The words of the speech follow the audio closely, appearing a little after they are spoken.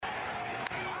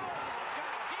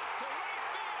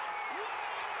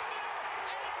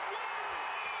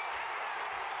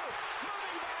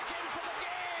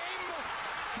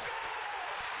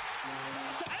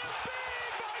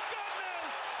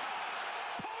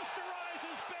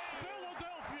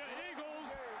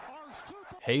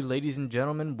Hey, ladies and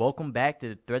gentlemen, welcome back to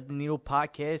the Thread the Needle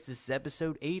podcast. This is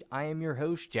episode 8. I am your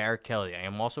host, Jared Kelly. I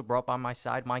am also brought by my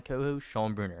side my co-host,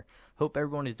 Sean Bruner. Hope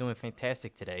everyone is doing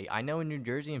fantastic today. I know in New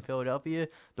Jersey and Philadelphia,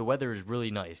 the weather is really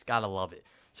nice. Gotta love it.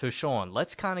 So, Sean,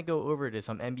 let's kind of go over to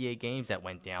some NBA games that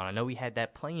went down. I know we had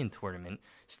that play-in tournament.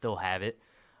 Still have it.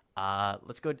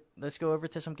 Let's go over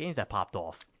to some games that popped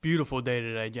off. Beautiful day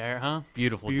today, Jared, huh?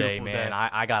 Beautiful day, man.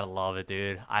 I gotta love it,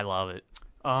 dude. I love it.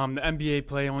 The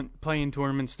NBA play-in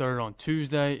tournament started on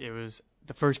Tuesday.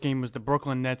 The first game was the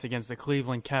Brooklyn Nets against the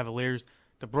Cleveland Cavaliers.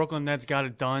 The Brooklyn Nets got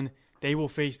it done. They will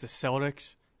face the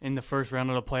Celtics in the first round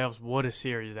of the playoffs. What a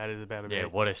series that is about to be. Yeah,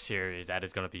 what a series. That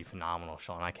is going to be phenomenal,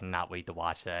 Sean. I cannot wait to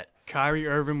watch that. Kyrie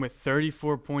Irving with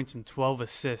 34 points and 12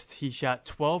 assists. He shot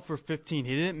 12 for 15.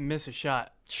 He didn't miss a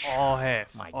shot all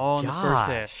half. In the first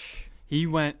half. He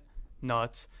went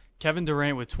nuts. Kevin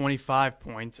Durant with 25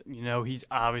 points. You know, he's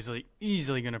obviously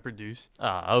easily going to produce.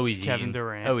 Kevin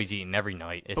Durant. He's eating every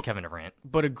night. It's Kevin Durant.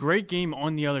 But a great game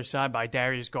on the other side by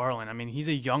Darius Garland. I mean, he's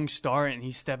a young star, and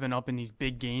he's stepping up in these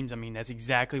big games. I mean, that's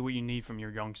exactly what you need from your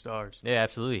young stars. Yeah,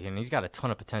 absolutely. And he's got a ton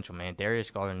of potential, man.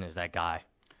 Darius Garland is that guy.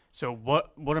 So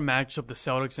what a matchup the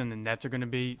Celtics and the Nets are going to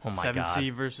be. Oh, my 7 God.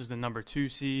 seed versus the number 2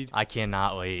 seed. I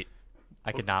cannot wait.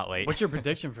 I cannot wait. What's your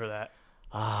prediction for that?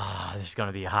 This is going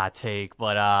to be a hot take,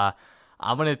 but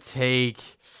I'm going to take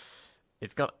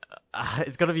it's going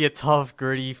to be a tough,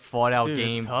 gritty, fought-out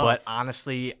game, but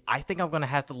honestly, I think I'm going to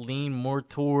have to lean more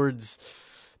towards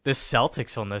the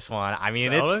Celtics on this one. I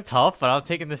mean, It's tough, but I'm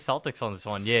taking the Celtics on this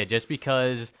one. Yeah, just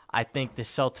because I think the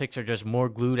Celtics are just more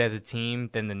glued as a team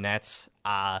than the Nets.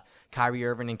 Kyrie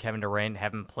Irving and Kevin Durant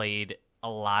haven't played a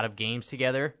lot of games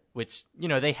together, which, you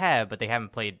know, they have, but they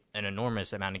haven't played an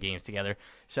enormous amount of games together.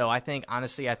 So I think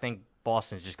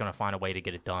Boston's just going to find a way to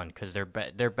get it done because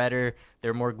they're better.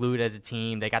 They're more glued as a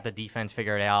team. They got the defense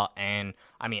figured out. And,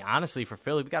 I mean, honestly, for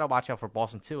Philly, we got to watch out for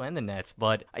Boston, too, and the Nets.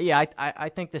 But, yeah, I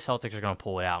think the Celtics are going to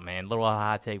pull it out, man. A little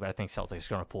hot take, but I think Celtics are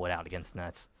going to pull it out against the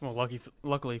Nets. Well,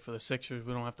 luckily for the Sixers,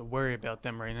 we don't have to worry about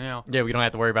them right now. Yeah, we don't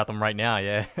have to worry about them right now,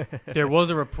 yeah. There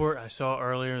was a report I saw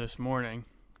earlier this morning.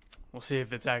 We'll see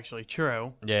if it's actually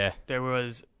true. Yeah. There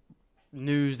was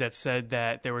news that said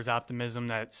that there was optimism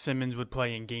that Simmons would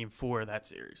play in Game 4 of that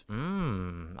series.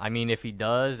 I mean, if he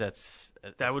does,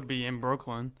 that would be in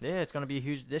Brooklyn. Yeah, it's going to be a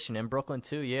huge addition in Brooklyn,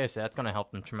 too. Yeah, so that's going to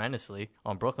help them tremendously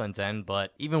on Brooklyn's end.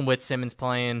 But even with Simmons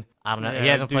playing, I don't know. Yeah, he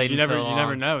hasn't played in so long. You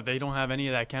never know. They don't have any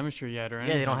of that chemistry yet or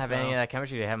anything. Yeah, they don't have any of that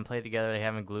chemistry. They haven't played together. They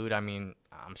haven't glued. I mean,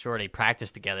 I'm sure they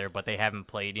practice together, but they haven't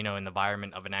played, in the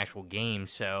environment of an actual game.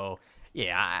 So,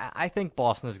 yeah, I think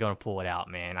Boston is going to pull it out,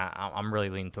 man. I'm really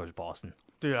leaning towards Boston.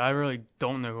 Dude, I really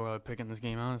don't know who I would pick in this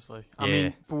game, honestly. Yeah. I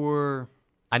mean,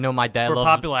 I know my dad for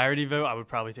loves popularity vote, I would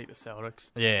probably take the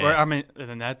Celtics. Yeah. Or, I mean,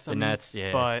 the Nets. Nets,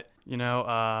 yeah. But,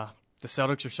 the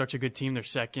Celtics are such a good team. They're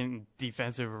second in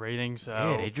defensive rating. So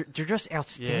yeah, they're just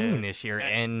outstanding this year.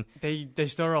 And they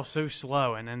started off so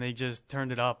slow, and then they just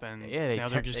turned it up. And now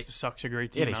they're just such a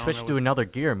great team. Yeah, they switched to another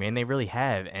gear, man. They really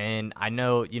have. And I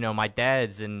know, my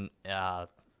dad's an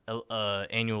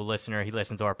annual listener. He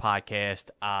listens to our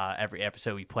podcast every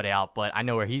episode we put out. But I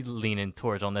know where he's leaning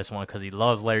towards on this one because he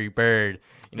loves Larry Bird.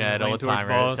 That old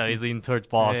timer. So he's leaning towards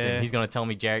Boston. Yeah. He's going to tell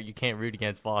me, Jared, you can't root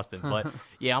against Boston. But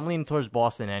yeah, I'm leaning towards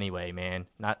Boston anyway, man.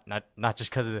 Not just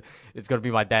because it's going to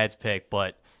be my dad's pick,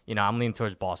 but I'm leaning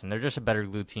towards Boston. They're just a better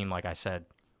glue team, like I said.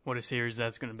 What a series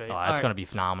that's going to be. Oh, that's going to be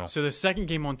phenomenal. So the second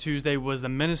game on Tuesday was the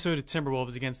Minnesota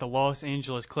Timberwolves against the Los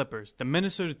Angeles Clippers. The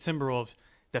Minnesota Timberwolves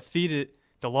defeated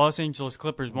the Los Angeles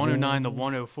Clippers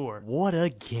 109-104. What a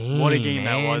game! What a game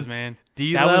man. that was, man.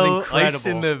 D'Lo, that was incredible. Ice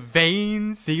in the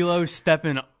veins. D'Lo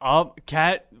stepping up.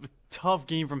 Tough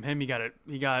game from him. He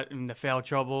got into foul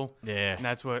trouble. Yeah, and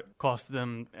that's what cost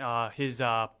them his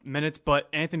minutes. But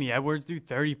Anthony Edwards, dude,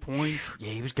 30 points.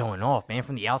 Yeah, he was going off, man,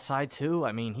 from the outside too.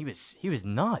 I mean, he was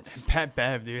nuts. And Pat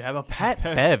Bev, dude, how about Pat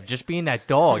Bev just being that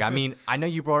dog? I mean, I know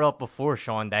you brought up before,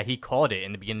 Sean, that he called it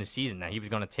in the beginning of the season that he was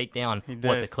going to take down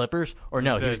the Clippers, or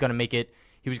no, he was going to make it.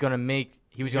 He was going to make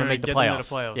the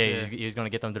playoffs. Yeah, he was going to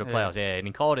get them to the playoffs. Yeah, and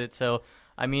he called it. So,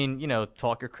 I mean,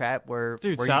 talk your crap where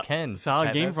you can. Solid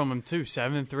Pat game Bev. from him, too.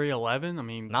 7, 3, 11. I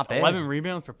mean, not bad. 11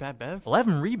 rebounds for Pat Bev.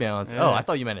 11 rebounds? Yeah. Oh, I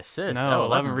thought you meant assists. No,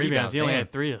 11 rebounds. He only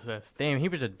had 3 assists. Damn, he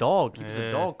was a dog. He was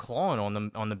a dog clawing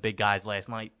on the big guys last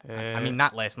night. Yeah. I mean,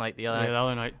 not last night, the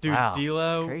other night. Dude, wow,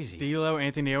 D'Lo,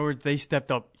 Anthony Edwards, they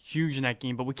stepped up huge in that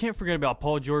game. But we can't forget about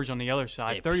Paul George on the other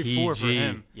side. Yeah, 34 PG. for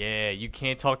him. Yeah, you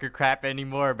can't talk your crap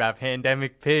anymore about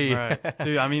Pandemic P. Right.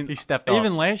 Dude, I mean, he stepped up.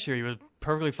 Even last year, he was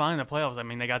perfectly fine in the playoffs. I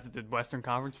mean, they got to the Western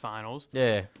Conference Finals.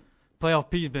 Yeah. Playoff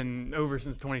P's been over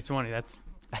since 2020. That's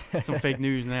Some fake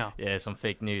news now. Yeah, some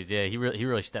fake news. Yeah, he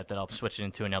really stepped it up, switching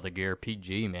into another gear.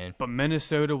 PG, man. But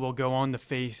Minnesota will go on to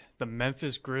face the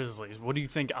Memphis Grizzlies. What do you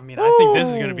think? I mean, I think this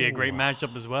is going to be a great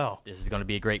matchup as well. This is going to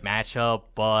be a great matchup,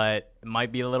 but it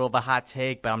might be a little of a hot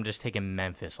take, but I'm just taking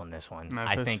Memphis on this one.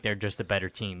 I think they're just a better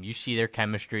team. You see their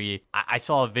chemistry. I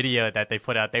saw a video that they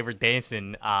put out. They were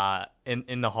dancing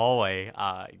in the hallway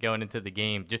going into the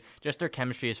game. Just their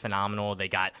chemistry is phenomenal. They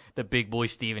got the big boy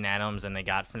Steven Adams, and they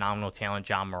got phenomenal talent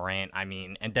John Morant. I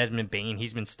mean, and Desmond Bane,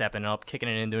 he's been stepping up, kicking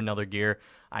it into another gear.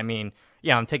 I mean,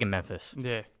 yeah, I'm taking Memphis.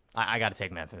 Yeah. I got to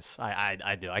take Memphis.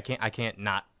 I do. I can't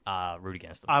not root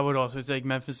against them. I would also take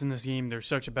Memphis in this game. They're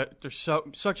such a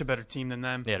better team than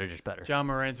them. Yeah, they're just better. John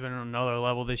Morant's been on another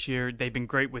level this year. They've been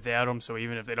great without him, so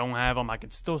even if they don't have him, I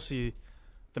can still see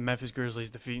the Memphis Grizzlies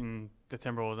defeating the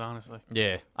Timberwolves, honestly.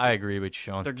 Yeah, I agree with you,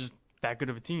 Sean. They're just that good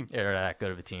of a team. Yeah, they're that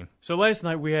good of a team. So last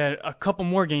night we had a couple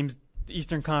more games, the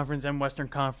Eastern Conference and Western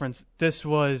Conference. This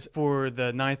was for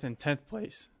the 9th and 10th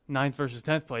place. 9th versus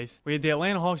 10th place. We had the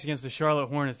Atlanta Hawks against the Charlotte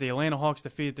Hornets. The Atlanta Hawks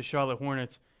defeated the Charlotte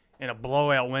Hornets in a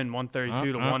blowout win,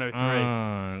 132 to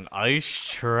 103. Ice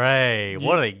Trey.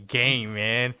 What a game,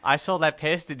 man. I saw that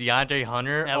pass to DeAndre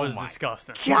Hunter. That was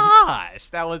disgusting. Gosh,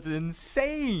 that was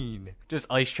insane. Just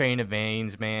Ice Trey in the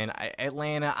veins, man.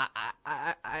 Atlanta,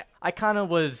 I kind of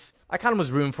was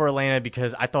rooting for Atlanta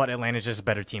because I thought Atlanta's just a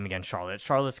better team against Charlotte.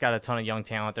 Charlotte's got a ton of young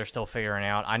talent. They're still figuring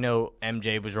out. I know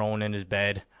MJ was rolling in his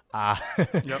bed.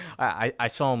 Yep. I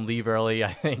saw him leave early,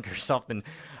 I think, or something.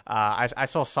 I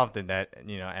saw something that,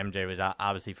 MJ was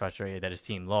obviously frustrated that his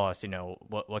team lost.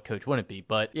 What coach wouldn't be?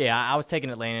 But, yeah, I was taking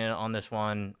Atlanta on this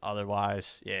one.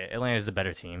 Otherwise, yeah, Atlanta's the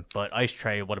better team. But Ice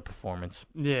Trey, what a performance.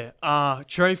 Yeah.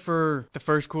 Trey for the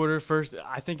first quarter,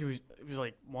 I think it was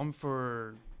like 1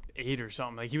 for 8 or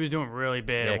something. Like, he was doing really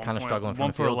bad. Yeah, kind of struggling from 1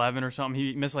 the for field. 11 or something.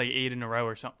 He missed like 8 in a row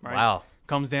or something, right? Wow.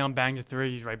 Comes down, bangs a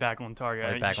 3, he's right back on target.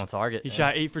 Right back on target. He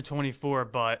shot 8 for 24,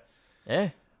 but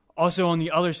yeah. Also on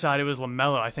the other side, it was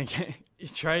LaMelo. I think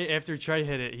after Trey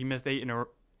hit it, he missed 8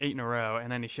 in a row, and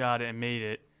then he shot it and made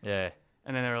it. Yeah.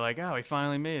 And then they were like, "Oh, he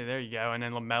finally made it. There you go." And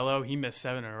then LaMelo, he missed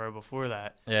 7 in a row before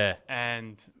that. Yeah.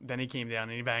 And then he came down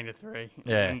and he banged a 3.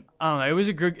 Yeah. And, I don't know.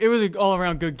 It was an all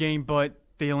around good game, but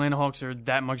the Atlanta Hawks are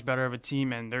that much better of a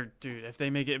team, and if they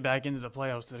make it back into the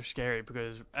playoffs, they're scary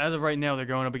because as of right now, they're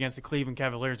going up against the Cleveland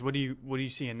Cavaliers. What do you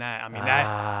see in that? I mean,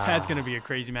 that's going to be a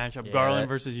crazy matchup. Yeah, Garland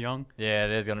versus Young. Yeah,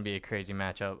 it is going to be a crazy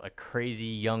matchup, a crazy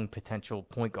young potential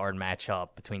point guard matchup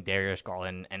between Darius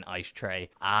Garland and Ice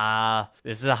Trey.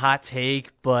 This is a hot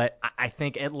take, but I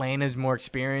think Atlanta's more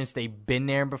experienced. They've been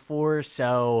there before,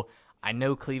 so I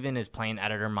know Cleveland is playing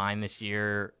out of their mind this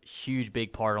year. Huge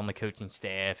big part on the coaching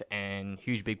staff and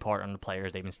huge big part on the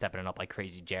players. They've been stepping it up like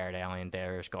crazy. Jared Allen,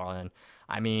 Darius Garland.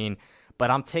 I mean,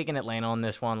 but I'm taking Atlanta on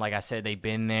this one. Like I said, they've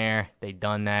been there. They've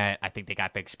done that. I think they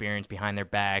got the experience behind their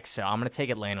backs. So I'm going to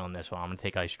take Atlanta on this one. I'm going to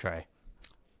take Ice Trey.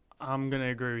 I'm going to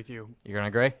agree with you. You're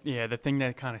going to agree? Yeah, the thing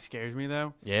that kind of scares me,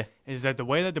 though, yeah, is that the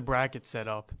way that the bracket's set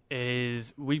up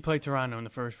is we play Toronto in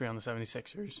the first round, the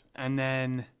 76ers, and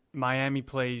then Miami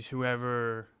plays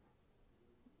whoever,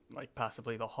 like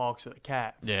possibly the Hawks or the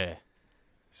Cavs. Yeah.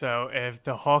 So if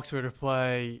the Hawks were to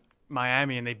play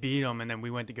Miami and they beat them, and then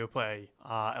we went to go play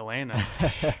Atlanta,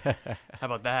 how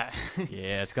about that?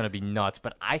 Yeah, it's gonna be nuts.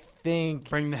 But I think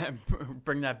bring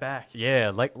that back.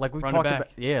 Yeah, like we talked about.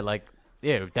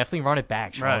 Yeah, definitely run it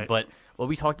back, Sean. Right. But what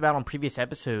we talked about on previous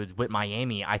episodes with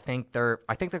Miami, I think they're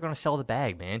going to sell the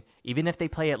bag, man. Even if they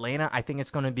play Atlanta, I think it's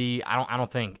going to be. I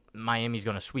don't think Miami's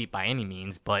going to sweep by any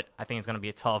means, but I think it's going to be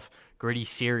a tough, gritty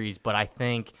series. But I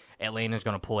think Atlanta's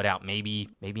going to pull it out, maybe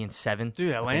in 7.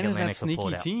 Dude, Atlanta's that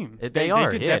sneaky team. They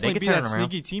are. Could definitely be that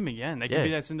sneaky team again. They could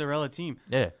be that Cinderella team.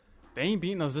 Yeah. They ain't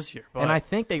beating us this year. But and I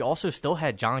think they also still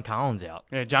had John Collins out.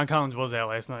 Yeah, John Collins was out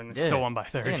last night and still won by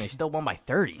 30. Yeah, and they still won by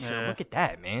 30. So look at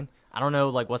that, man. I don't know,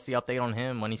 what's the update on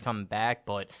him when he's coming back,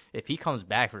 but if he comes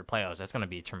back for the playoffs, that's going to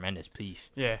be a tremendous piece.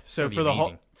 Yeah, so for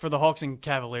the Hawks and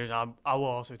Cavaliers, I will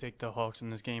also take the Hawks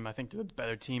in this game. I think they're the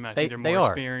better team. I think they're more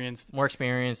experienced. More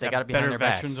experienced. They got to be better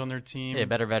veterans on their team. Yeah,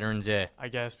 better veterans, yeah. I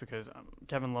guess because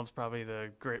Kevin Love's probably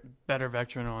the better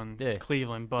veteran on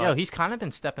Cleveland. But yo, he's kind of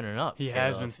been stepping it up. He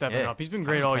has been stepping up. He's been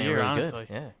great all year, honestly.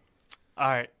 Good. Yeah. All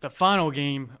right, the final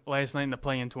game last night in the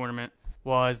play-in tournament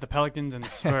was the Pelicans and the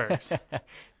Spurs.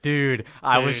 Dude,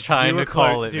 I was trying to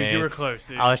call it, man. Dude, you were close,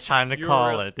 dude. I was trying to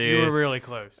call it, dude. You were really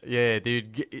close. Yeah,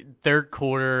 dude. Third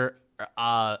quarter,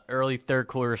 early third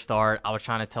quarter start, I was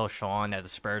trying to tell Sean that the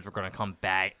Spurs were going to come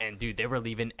back. And, dude, they were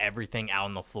leaving everything out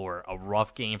on the floor. A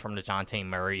rough game from DeJounte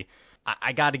Murray.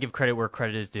 I got to give credit where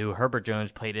credit is due. Herbert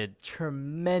Jones played a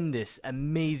tremendous,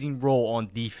 amazing role on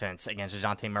defense against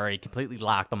DeJounte Murray. Completely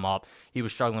locked him up. He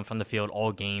was struggling from the field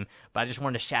all game. But I just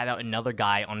wanted to shout out another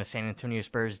guy on the San Antonio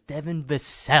Spurs, Devin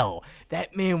Vassell.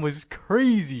 That man was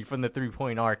crazy from the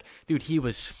three-point arc. Dude, he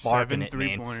was sparking it,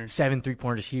 man. 7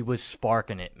 3-pointers. He was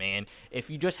sparking it, man. If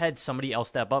you just had somebody else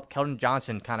step up, Keldon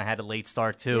Johnson kind of had a late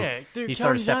start, too. Yeah, dude, he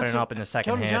started stepping up in the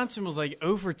second half. Keldon Johnson was like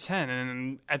 0 for 10,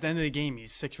 and at the end of the game,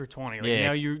 he's 6 for 20. Like,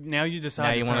 now you decide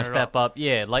now you want to step up.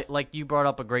 Yeah, like you brought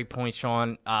up a great point,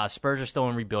 Sean. Spurs are still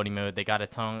in rebuilding mode. They got a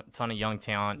ton of young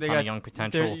talent, ton of young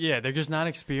potential. They're just not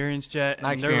experienced yet,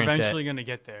 and they're eventually going to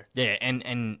get there. Yeah,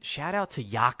 and shout out to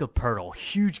Jakob Poeltl.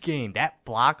 Huge game. That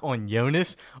block on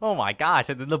Jonas, oh my gosh.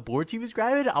 And then the boards he was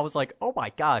grabbing, I was like, oh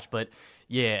my gosh. But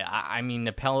yeah, I mean,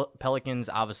 the Pelicans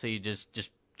obviously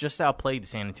just outplayed the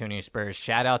San Antonio Spurs.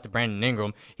 Shout out to Brandon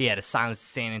Ingram. He had to silence the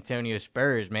San Antonio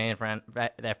Spurs, man. For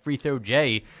that free throw,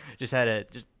 Jay just had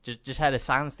to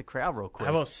silence the crowd real quick.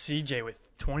 How about CJ with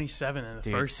 27 in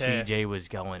the first half? CJ was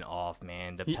going off,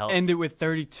 man. He ended with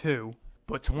 32.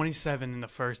 But 27 in the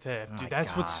first half, dude.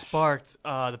 That's what sparked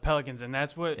the Pelicans, and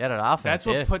that's what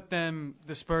put the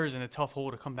Spurs in a tough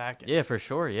hole to come back in. Yeah, for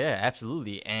sure. Yeah,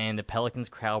 absolutely. And the Pelicans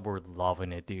crowd were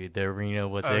loving it, dude. The arena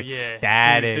was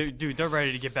ecstatic. Dude, they're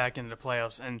ready to get back into the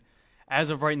playoffs. And as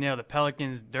of right now, the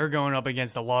Pelicans, they're going up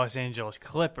against the Los Angeles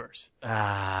Clippers. It's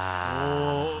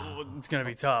gonna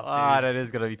be tough, dude. That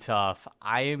is gonna be tough.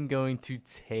 I am going to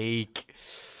take.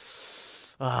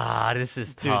 This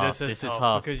is tough. Dude, this is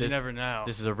tough because you never know.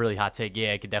 This is a really hot take.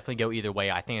 Yeah, it could definitely go either way.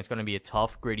 I think it's going to be a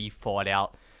tough, gritty,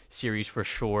 fought-out series for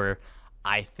sure.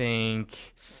 I think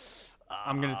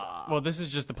I'm going to well, this is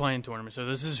just the play-in tournament, so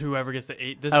this is whoever gets the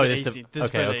 8. This is the 8 seed.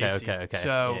 Okay.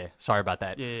 So, yeah. Sorry about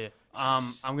that. Yeah.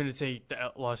 I'm going to take the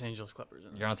Los Angeles Clippers.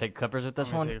 You're going to take Clippers with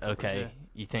this one? Clippers,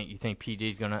 You think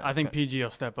PG's going to... I think PG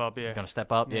will step up, yeah. Going to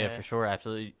step up? Yeah, for sure,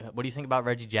 absolutely. What do you think about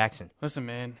Reggie Jackson? Listen,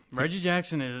 man, Reggie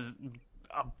Jackson is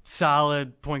a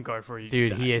solid point guard for you.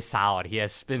 Dude, he is solid. He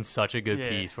has been such a good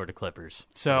piece for the Clippers.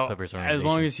 So, as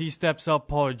long as he steps up,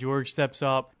 Paul George steps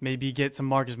up, maybe get some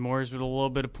Marcus Morris with a little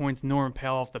bit of points, Norman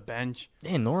Powell off the bench.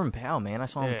 Yeah, Norman Powell, man. I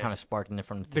saw him kind of sparking it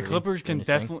from the Clippers can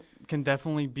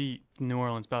definitely beat New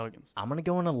Orleans Pelicans. I'm going to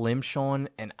go on a limb, Sean,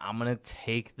 and I'm going to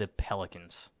take the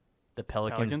Pelicans. The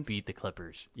Pelicans beat the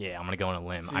Clippers. Yeah, I'm going to go on a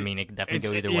limb. I mean, it can definitely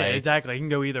go either way. Yeah, exactly. It can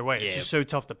go either way. It's just so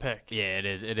tough to pick. Yeah, it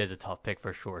is. It is a tough pick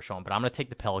for sure, Sean. But I'm going to take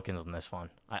the Pelicans on this one.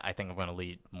 I think I'm going to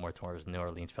lead more towards New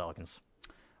Orleans Pelicans.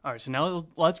 All right, so now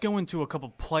let's go into a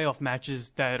couple playoff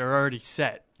matches that are already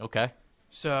set. Okay.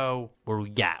 So What do we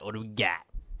got?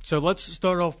 So let's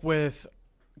start off with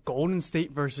Golden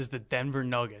State versus the Denver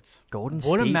Nuggets. What a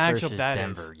matchup versus that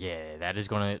Denver. is. Yeah, that is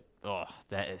going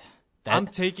to I'm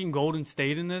taking Golden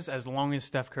State in this as long as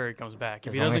Steph Curry comes back.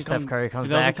 If he doesn't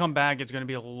come back, it's going to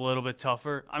be a little bit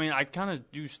tougher. I mean, I kind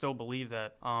of do still believe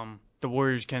that the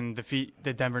Warriors can defeat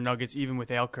the Denver Nuggets even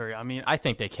without Curry. I mean, I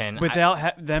think they can.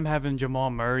 Without them having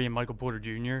Jamal Murray and Michael Porter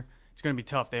Jr., it's going to be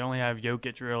tough. They only have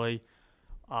Jokic, really.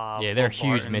 They're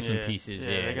huge missing pieces.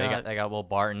 Yeah, they got Will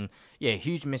Barton. Yeah,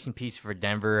 huge missing piece for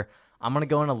Denver. I'm going to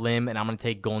go on a limb, and I'm going to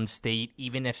take Golden State,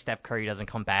 even if Steph Curry doesn't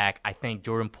come back. I think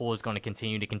Jordan Poole is going to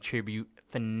continue to contribute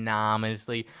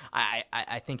phenomenally.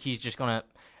 I think he's just going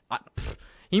to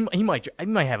he might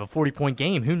have a 40-point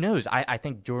game. Who knows? I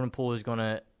think Jordan Poole is going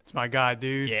to... It's my guy,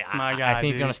 dude. Yeah, it's my guy, I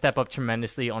think he's going to step up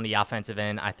tremendously on the offensive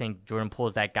end. I think Jordan Poole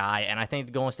is that guy, and I think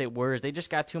the Golden State Warriors, they just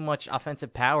got too much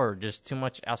offensive power, just too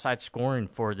much outside scoring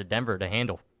for the Denver to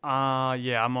handle.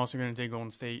 Yeah, I'm also going to take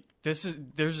Golden State. There's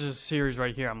a series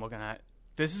right here I'm looking at.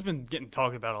 This has been getting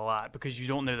talked about a lot because you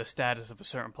don't know the status of a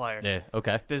certain player. Yeah,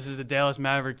 okay. This is the Dallas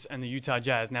Mavericks and the Utah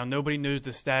Jazz. Now, nobody knows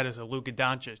the status of Luka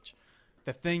Doncic.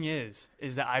 The thing is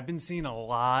that I've been seeing a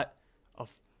lot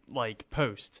of,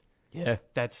 posts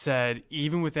that said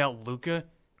even without Luka,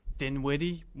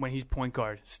 Dinwiddie, when he's point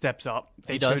guard, steps up.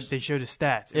 They showed his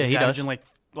stats. Yeah, he's averaging does.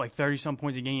 like 30-some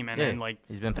points a game and then,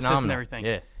 he's been phenomenal. And everything.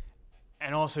 Yeah.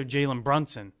 And also Jalen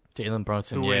Brunson.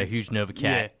 Huge Nova Cat.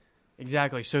 Yeah.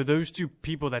 Exactly. So those two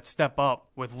people that step up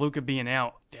with Luka being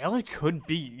out, Dallas could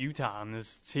beat Utah in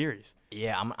this series.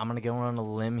 Yeah, I'm going to go on a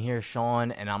limb here,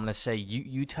 Sean, and I'm going to say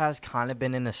Utah's kind of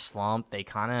been in a slump. They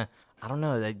kind of, I don't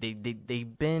know,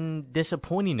 they've been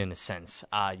disappointing in a sense.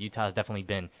 Utah's definitely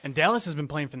been. And Dallas has been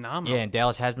playing phenomenal. Yeah, and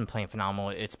Dallas has been playing phenomenal.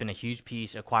 It's been a huge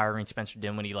piece acquiring Spencer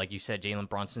Dinwiddie, like you said. Jalen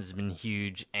Brunson has been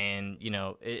huge, and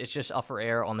it's just up for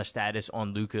air on the status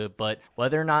on Luka. But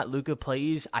whether or not Luka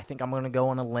plays, I think I'm going to go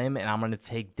on a limb, and I'm going to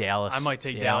take Dallas. I might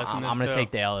take Dallas. I'm going to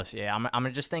take Dallas. Yeah, I'm going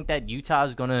to just think that Utah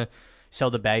is going to sell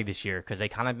the bag this year because they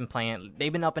kind of been playing.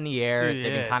 They've been up in the air. Dude,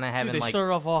 they've been kind of having they like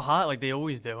started off all hot like they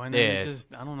always do, and then it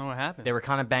just I don't know what happened. They were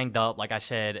kind of banged up. Like I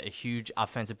said, a huge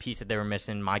offensive piece that they were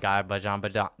missing. My guy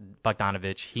Bojan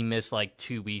Bogdanovic, he missed like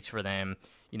 2 weeks for them.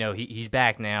 He's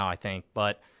back now, I think.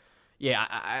 But yeah,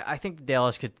 I think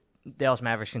Dallas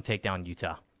Mavericks can take down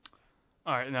Utah.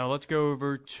 All right, now let's go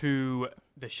over to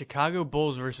the Chicago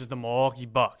Bulls versus the Milwaukee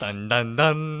Bucks. Dun, dun,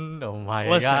 dun. Oh,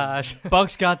 my gosh.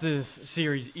 Bucks got this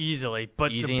series easily,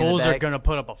 but the Bulls are going to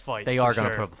put up a fight. They are going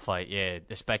to put up a fight, yeah.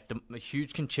 Expect a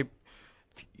huge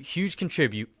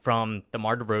contribute from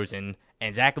DeMar DeRozan.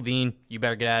 And Zach LaVine, you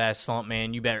better get out of that slump,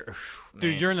 man. You better.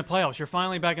 Dude, you're in the playoffs. You're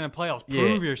finally back in the playoffs.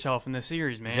 Prove yourself in this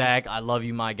series, man. Zach, I love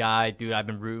you, my guy. Dude, I've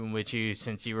been rooting with you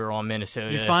since you were on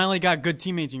Minnesota. You finally got good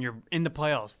teammates, and you're in the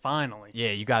playoffs, finally.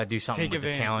 Yeah, you got to do something with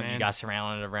the talent man. You got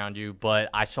surrounded around you. But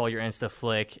I saw your Insta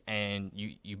flick, and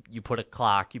you put a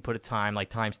clock, you put a time, like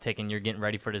time's ticking. You're getting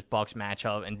ready for this Bucks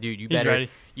matchup. And, dude,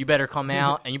 you better come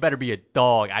out, and you better be a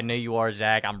dog. I know you are,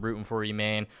 Zach. I'm rooting for you,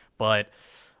 man. But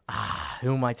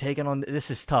who am I taking on?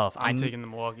 This is tough. I'm taking the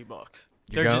Milwaukee Bucks.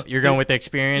 You're going with the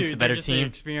experience, the better team? The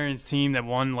experienced team that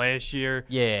won last year.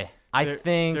 Yeah. I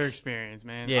think they're experienced,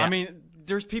 man. Yeah. I mean,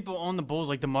 there's people on the Bulls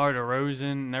like DeMar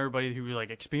DeRozan and everybody who's like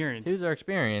experienced. Who's our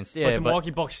experience? Yeah, but the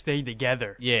Milwaukee Bucks stayed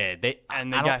together. Yeah, they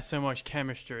got so much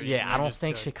chemistry. Yeah, I don't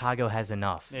think Chicago has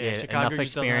enough. Yeah, Chicago enough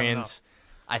just doesn't have enough.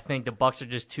 I think the Bucks are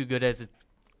just too good as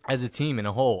a team in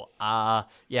a whole. I'm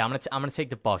gonna take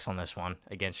the Bucks on this one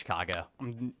against Chicago.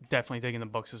 I'm definitely taking the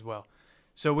Bucks as well.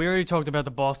 So we already talked about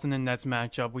the Boston and Nets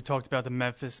matchup. We talked about the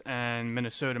Memphis and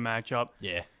Minnesota matchup.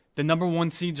 Yeah. The number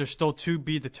 1 seeds are still to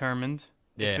be determined.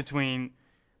 Yeah. It's between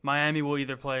Miami will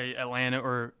either play Atlanta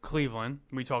or Cleveland.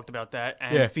 We talked about that.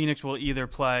 And Phoenix will either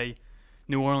play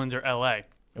New Orleans or LA.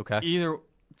 Okay. Either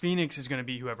Phoenix is going to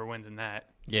be whoever wins in that.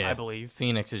 Yeah. I believe.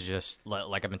 Phoenix is just,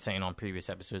 like I've been saying on previous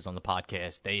episodes on the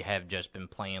podcast, they have just been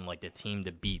playing like the team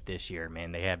to beat this year,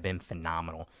 man. They have been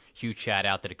phenomenal. Huge shout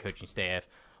out to the coaching staff.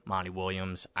 Monty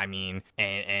Williams, I mean,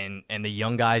 and the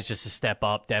young guys just to step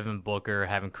up. Devin Booker,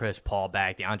 having Chris Paul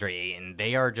back, DeAndre Ayton,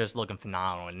 they are just looking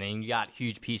phenomenal. And then you got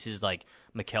huge pieces like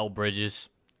Mikal Bridges.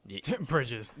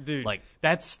 Bridges, dude, like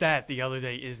that stat the other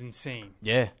day is insane.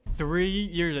 Yeah, 3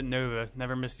 years at Nova,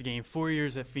 never missed a game. 4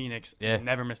 years at Phoenix,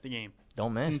 never missed a game.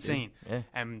 Don't miss. It's insane. Dude. Yeah,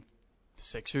 and the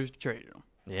Sixers traded him.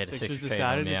 Yeah, the Sixers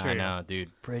decided to trade him. I know,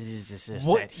 dude. Bridges is just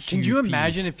what? That huge Can you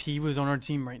imagine piece. if he was on our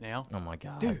team right now? Oh my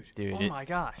god, dude! Oh my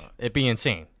gosh, it'd be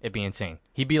insane.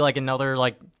 He'd be like another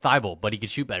Thibault, but he could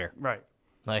shoot better. Right.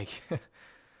 Like.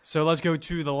 So let's go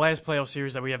to the last playoff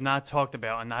series that we have not talked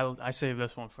about, and I saved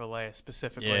this one for last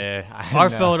specifically. Yeah, our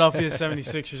Philadelphia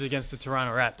 76ers against the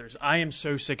Toronto Raptors. I am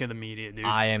so sick of the media, dude.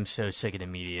 I am so sick of the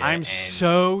media. I'm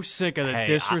so sick of the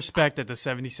disrespect that the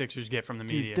 76ers get from the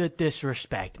media. Dude, the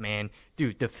disrespect, man.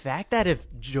 Dude, the fact that if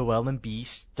Joel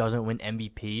Embiid doesn't win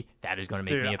MVP, that is going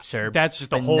to make me absurd. That's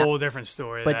just a whole different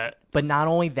story. But not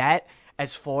only that,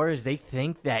 as far as they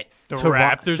think that the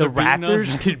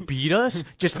Raptors could beat us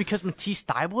just because Matisse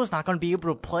Thybulle is not going to be able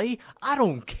to play, I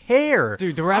don't care.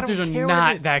 Dude, the Raptors are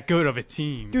not that good of a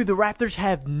team. Dude, the Raptors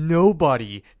have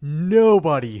nobody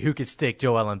who could stick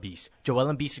Joel Embiid. Joel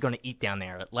Embiid is going to eat down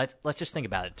there. Let's just think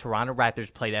about it. Toronto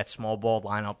Raptors play that small ball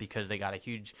lineup because they got a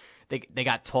huge they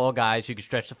got tall guys who can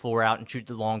stretch the floor out and shoot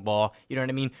the long ball. You know what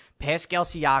I mean? Pascal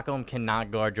Siakam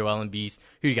cannot guard Joel Embiid.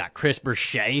 Who you got? Chris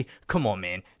Boucher? Come on,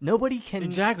 man. Nobody can.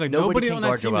 Exactly. Nobody on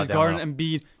that team is guarding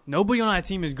Embiid. Nobody on that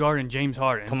team is guarding James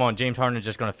Harden. Come on, James Harden is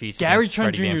just going to feast. Gary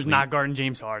Trent Jr. is not guarding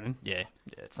James Harden. Yeah,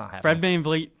 it's not happening. Fred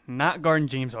VanVleet not guarding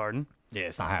James Harden. Yeah,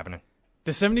 it's not happening.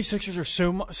 The 76ers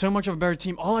are so much of a better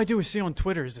team. All I do is see on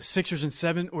Twitter is the Sixers in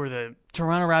 7 or the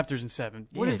Toronto Raptors in 7.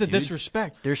 What is the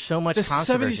disrespect? There's so much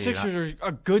controversy. The 76ers are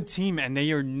a good team, and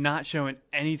they are not showing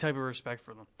any type of respect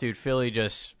for them. Dude, Philly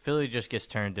just gets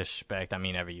turned disrespect,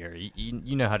 every year.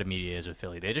 You know how the media is with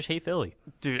Philly. They just hate Philly.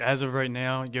 Dude, as of right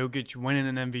now, Jokic winning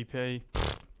an MVP.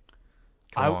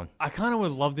 Come on. I kind of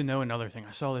would love to know another thing.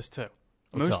 I saw this too.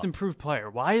 Most improved player.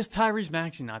 Why is Tyrese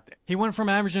Maxey not there? He went from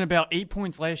averaging about 8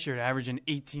 points last year to averaging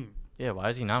 18. Yeah, why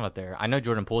is he not up there? I know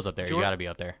Jordan Poole's up there. You got to be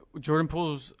up there. Jordan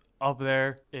Poole's up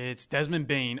there. It's Desmond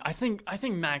Bane. I think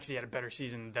Maxey had a better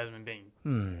season than Desmond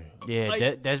Bane.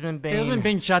 Yeah, Desmond Bane. Desmond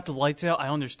Bane shot the lights out. I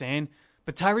understand.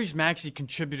 But Tyrese Maxey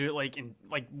contributed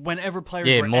whenever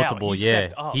players were multiple, out, he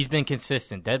stepped up. He's been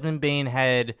consistent. Desmond Bane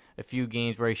had a few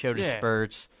games where he showed his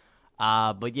spurts.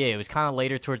 But yeah, it was kind of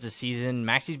later towards the season.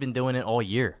 Maxey's been doing it all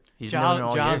year. He's been doing it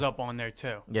all year. Ja's up on there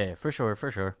too. Yeah, for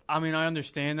sure. I mean, I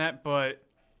understand that, but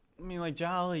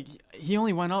Ja, he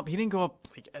only went up. He didn't go up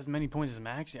as many points as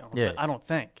Maxey. I don't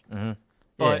think. Mm-hmm.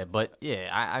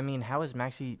 I mean, how is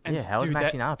Maxey? How is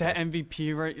Maxey not that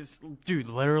MVP rate is, dude,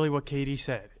 literally what KD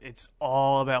said. It's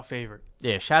all about favorite.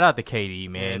 Yeah, shout out to KD,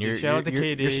 man. Shout out to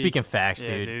KD. You're speaking facts,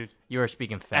 dude. You are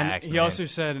speaking facts. And he also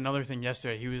said another thing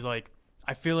yesterday. He was like,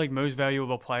 I feel like most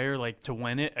valuable player, like to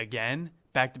win it again,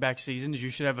 back-to-back seasons, you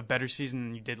should have a better season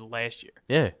than you did last year.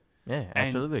 Yeah,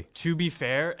 absolutely. And to be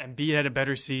fair, Embiid had a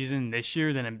better season this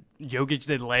year than Jokic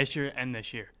did last year and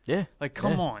this year. Yeah. Like,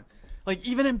 come on. Like,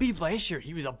 even Embiid last year,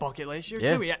 he was a bucket last year,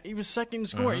 too. He was second in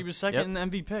score. He was second in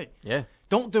MVP. Yeah.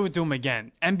 Don't do it to him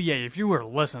again. NBA, if you were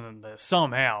listening to this,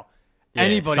 somehow,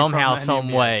 anybody somehow, from some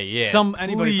NBA, way,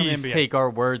 anybody please from the NBA. take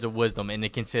our words of wisdom into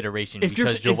consideration. If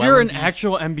you're an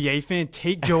actual NBA fan,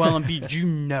 take Joel Embiid. You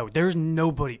know, there's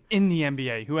nobody in the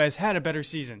NBA who has had a better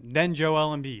season than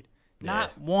Joel Embiid.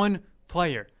 Not one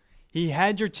player. He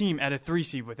had your team at a 3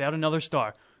 seed without another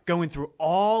star, going through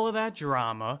all of that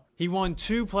drama. He won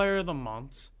 2 Player of the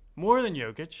Months, more than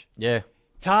Jokic. Yeah.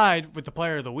 Tied with the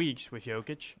Player of the Weeks with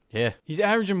Jokic. Yeah. He's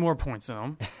averaging more points than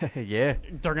him. Yeah.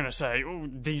 They're going to say, oh,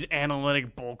 these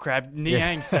analytic bullcrap.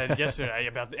 Niang said yesterday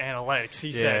about the analytics.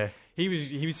 He said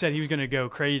he said he was going to go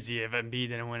crazy if Embiid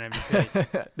didn't win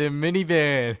MVP. The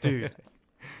minivan. Dude.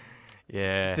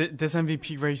 Yeah. This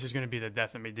MVP race is going to be the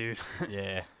death of me, dude.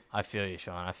 Yeah. I feel you,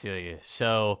 Sean. I feel you.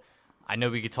 So, I know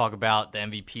we could talk about the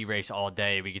MVP race all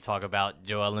day. We could talk about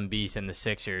Joel Embiid and the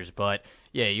Sixers. But,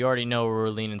 yeah, you already know where we're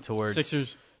leaning towards.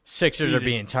 Sixers are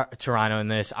beating Toronto in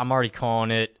this. I'm already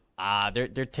calling it.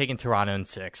 They're taking Toronto in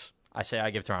 6.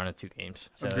 I give Toronto 2 games.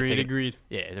 So Agreed.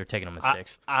 Yeah, they're taking them in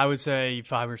 6. I would say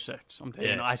 5 or 6.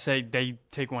 I say they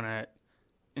take one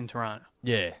in Toronto.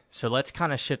 Yeah, so let's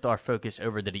kind of shift our focus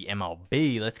over to the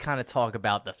MLB. Let's kind of talk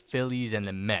about the Phillies and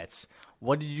the Mets.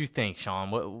 What did you think,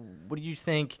 Sean? What do you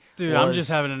think? Dude, I'm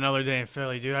just having another day in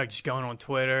Philly, dude. I'm just going on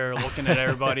Twitter, looking at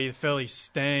everybody. The Phillies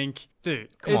stink. Dude,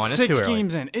 it's 6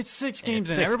 games in. It's 6 games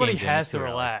in. Everybody has to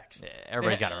relax. Yeah,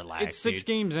 everybody's got to relax. It's 6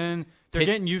 games in. They're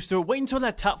getting used to it. Wait until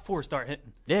that top 4 start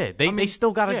hitting. Yeah, they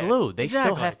still got to glue. They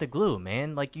still have to glue,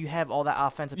 man. Like, you have all that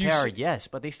offensive power, yes,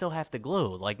 but they still have to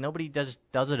glue. Like, nobody does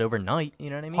it overnight. You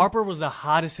know what I mean? Harper was the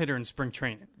hottest hitter in spring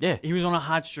training. Yeah. He was on a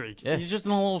hot streak. Yeah. He's just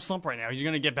in a little slump right now. He's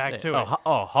going to get back to it.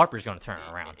 Harper's going to turn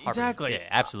it around. Exactly. Yeah,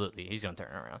 absolutely. He's going to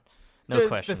turn it around. No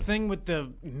question. The thing with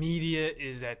the media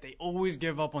is that they always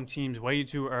give up on teams way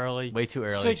too early.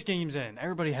 6 games in.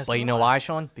 Everybody has to. Well, you know why,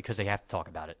 Sean? Because they have to talk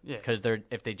about it. Yeah. Because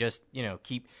if they just,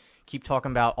 keep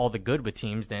talking about all the good with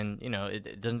teams, then,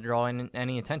 it doesn't draw in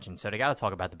any attention. So they got to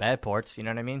talk about the bad parts, you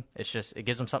know what I mean? It's just, it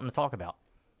gives them something to talk about.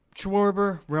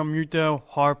 Schwarber, Realmuto,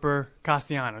 Harper,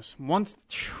 Castellanos.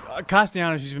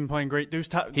 Castellanos, he's been playing great.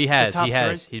 He has.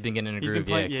 He's been getting in a groove. He's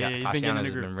been getting in a groove.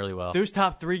 Has been really well. Those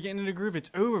top 3 getting in a groove, it's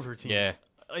over for teams. Yeah.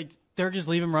 Like, they're just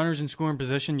leaving runners in scoring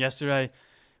position. Yesterday,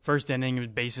 first inning, it was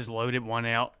bases loaded, 1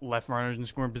 out, left runners in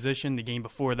scoring position. The game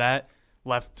before that,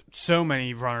 left so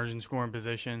many runners in scoring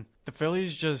position. The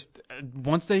Phillies just,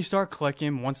 once they start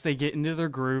clicking, once they get into their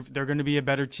groove, they're going to be a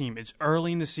better team. It's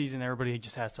early in the season. Everybody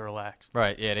just has to relax.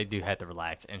 Right, yeah, they do have to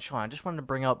relax. And, Sean, I just wanted to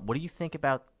bring up, what do you think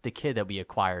about the kid that we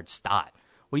acquired, Stott?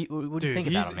 What do you think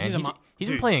about him, man? He's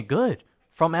been playing good.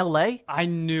 From L.A.? I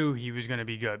knew he was going to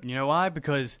be good. You know why?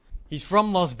 Because he's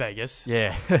from Las Vegas.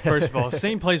 Yeah. First of all,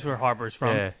 same place where Harper's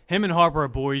from. Yeah. Him and Harper are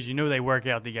boys. You know they work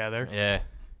out together. Yeah.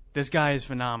 This guy is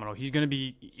phenomenal. He's going to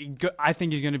be. I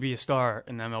think he's going to be a star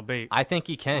in the MLB. I think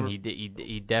he can.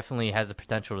 He definitely has the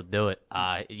potential to do it.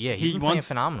 He's been playing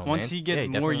phenomenal. Once he gets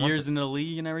more years in the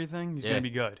league and everything, he's going to be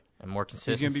good. And more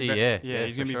consistency.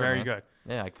 He's going to be very good.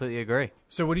 Yeah, I completely agree.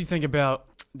 So, what do you think about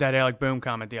that Alec Boehm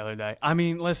comment the other day? I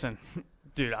mean, listen,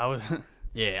 dude, I was.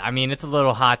 Yeah, I mean, it's a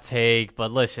little hot take,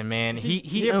 but listen, man,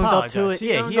 he owned up to it.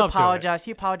 He apologized.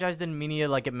 He apologized to the media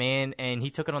like a man, and he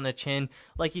took it on the chin.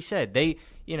 Like he said,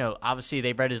 obviously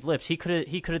they read his lips. He could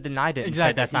have denied it and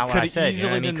said that's not what I said. You know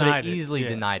what I mean? Could have easily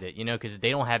denied it, because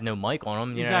they don't have no mic on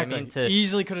him. You know what I mean?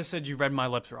 Easily could have said you read my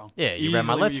lips wrong. Yeah, you read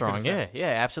my lips wrong. Yeah,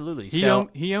 absolutely.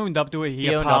 He owned up to it.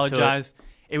 He apologized.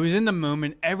 It was in the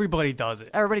moment. Everybody does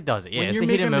it. Yeah, it's the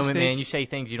heat of the moment, man. You say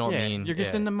things you don't mean. You're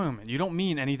just in the moment. You don't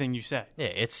mean anything you say. Yeah,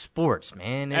 it's sports,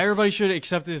 man. Everybody should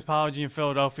accept his apology in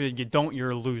Philadelphia. You don't, you're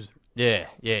a loser. Yeah.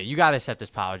 You got to accept his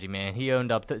apology, man. He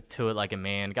owned up to it like a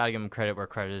man. Got to give him credit where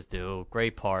credit is due.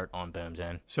 Great part on Boehm's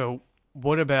end. So,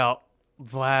 what about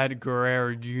Vlad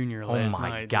Guerrero Jr. last night? Oh,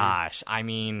 my gosh. I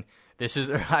mean,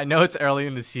 I know it's early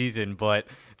in the season, but...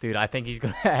 Dude, I think he's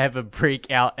going to have a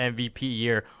breakout MVP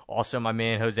year. Also, my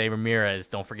man, Jose Ramirez.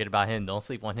 Don't forget about him. Don't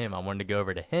sleep on him. I wanted to go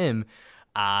over to him.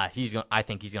 I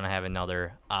think he's going to have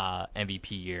another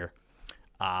MVP year.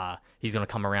 He's going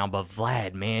to come around. But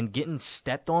Vlad, man, getting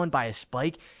stepped on by a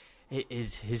spike.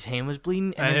 his hand was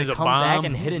bleeding, and And then come back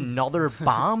and hit another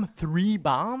bomb, 3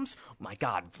 bombs. Oh my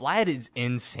God, Vlad is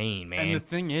insane, man. And the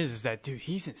thing is that, dude,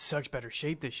 he's in such better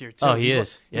shape this year, too. Oh, he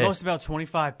is. He lost about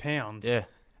 25 pounds. Yeah.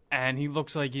 And he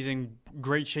looks like he's in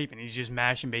great shape, and he's just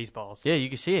mashing baseballs. Yeah, you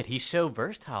can see it. He's so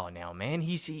versatile now, man.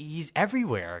 He's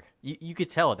everywhere. You could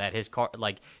tell that his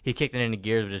he kicked it into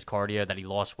gears with his cardio, that he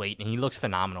lost weight, and he looks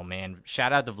phenomenal, man.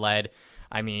 Shout out to Vlad.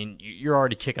 I mean, you're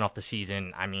already kicking off the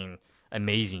season. I mean,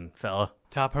 amazing, fella.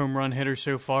 Top home run hitter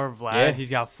so far, Vlad. Yeah. He's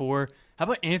got 4. How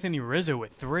about Anthony Rizzo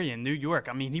with 3 in New York?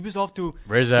 I mean, he was off to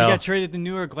Rizzo. He got traded to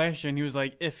New York last year, and he was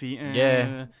like iffy.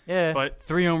 Yeah. But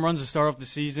 3 home runs to start off the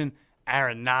season.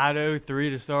 Arenado, 3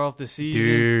 to start off the season.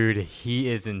 Dude, he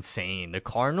is insane. The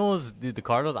Cardinals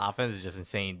offense is just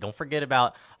insane. Don't forget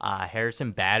about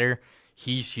Harrison Bader.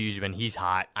 He's huge when he's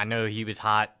hot. I know he was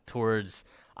hot towards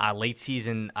late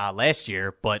season last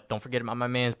year, but don't forget about my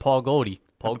man Paul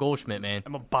Goldschmidt, man.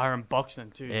 I'm a Byron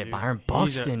Buxton, too. Yeah, dude. Byron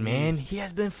Buxton, man. He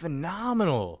has been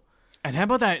phenomenal. And how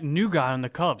about that new guy on the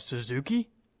Cubs, Suzuki?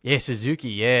 Yeah, Suzuki.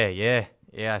 Yeah.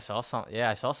 I saw something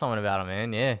about him,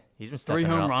 man. Yeah, he's been stepping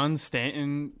 3 home up. runs,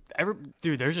 Stanton.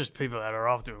 Dude, there's just people that are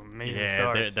off to amazing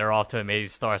starts. They're off to amazing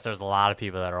starts. There's a lot of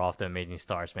people that are off to amazing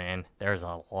starts, man. There's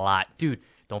a lot. Dude,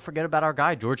 don't forget about our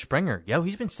guy, George Springer. Yo,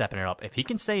 he's been stepping it up. If he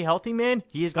can stay healthy, man,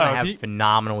 he is going to have a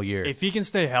phenomenal year. If he can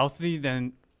stay healthy,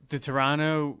 then the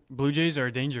Toronto Blue Jays are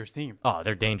a dangerous team. Oh,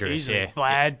 they're dangerous, Easily. yeah.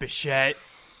 Vlad, Bichette.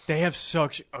 They have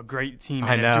such a great team.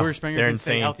 I And know. if George Springer They're can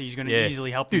insane. stay healthy, he's going to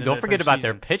easily help them. Dude, don't forget about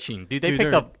their pitching. Dude, they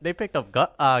picked up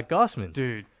Gossman.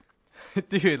 Dude.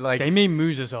 Dude, like They made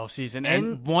moves this offseason.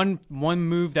 And one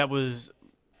move that was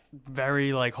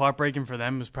very heartbreaking for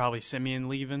them was probably Simeon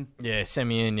leaving. Yeah,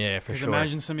 Simeon, yeah, for sure.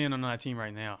 Imagine Simeon on that team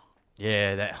right now.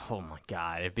 Yeah, oh my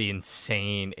God, it'd be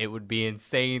insane. It would be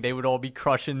insane. They would all be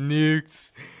crushing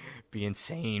nukes. Be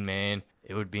insane, man.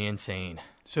 It would be insane.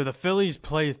 So the Phillies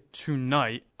play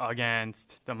tonight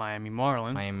against the Miami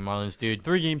Marlins. Miami Marlins, dude.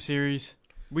 3-game series.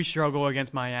 We struggle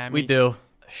against Miami. We do.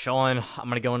 Sean, I'm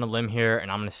going to go on a limb here, and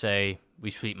I'm going to say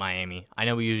we sweep Miami. I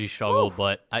know we usually struggle,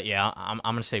 but yeah, I'm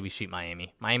going to say we sweep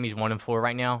Miami. Miami's 1-4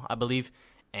 right now, I believe.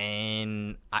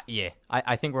 And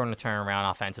I think we're going to turn around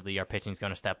offensively. Our pitching's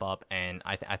going to step up, and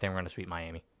I think we're going to sweep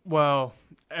Miami. Well,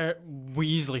 we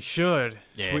easily should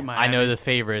sweep Miami. I know the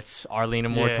favorites are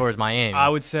leaning more towards Miami. I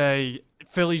would say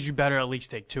Phillies, you better at least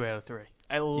take 2 out of 3.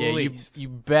 At least. You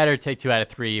better take 2 out of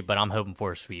 3, but I'm hoping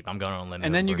for a sweep. I'm going on a limb.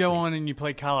 And then you go on and you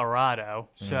play Colorado.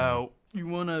 So you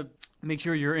want to make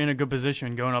sure you're in a good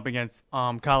position going up against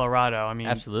Colorado. I mean,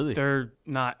 absolutely.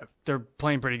 They're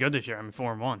playing pretty good this year. I mean,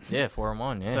 4-1. Yeah,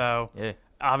 4-1. Yeah. So yeah.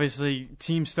 Obviously,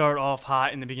 teams start off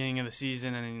hot in the beginning of the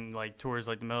season, and then, towards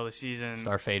the middle of the season,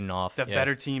 start fading off. The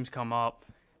better teams come up.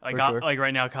 Sure.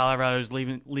 Right now, Colorado's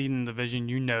leading the division.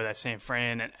 You know that San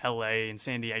Fran and LA and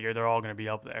San Diego, they're all going to be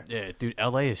up there. Yeah, dude,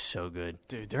 LA is so good.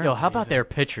 Dude, how about their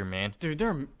pitcher, man? Dude,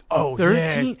 they're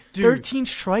 13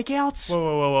 strikeouts.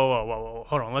 Whoa!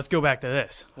 Hold on, let's go back to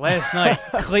this. Last night,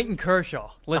 Clayton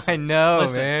Kershaw. Listen, I know,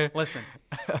 man. Listen.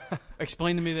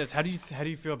 Explain to me this. How do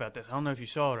you feel about this? I don't know if you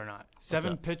saw it or not.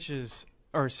 7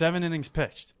 innings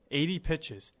pitched, 80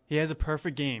 pitches. He has a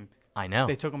perfect game. I know.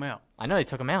 They took him out. I know they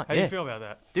took him out. How do you feel about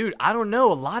that? Dude, I don't know.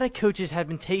 A lot of coaches have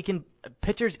been taking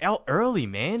pitchers out early,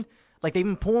 man. They've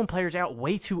been pulling players out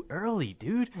way too early,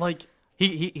 dude.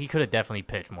 He could have definitely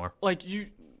pitched more. You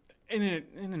in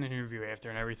an interview after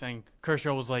and everything,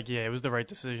 Kershaw was like, "Yeah, it was the right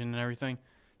decision and everything."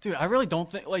 Dude, I really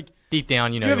don't think deep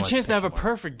down, you have a chance to have a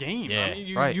perfect game. Yeah, I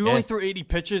mean, right. You only threw 80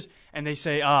 pitches, and they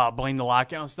say, blame the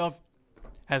lockout and stuff.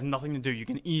 Has nothing to do. You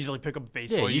can easily pick up a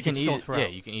baseball. Yeah, you can still throw. Yeah,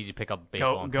 you can easily pick up a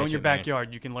baseball. Go in your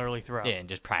backyard. You can literally throw. Yeah, and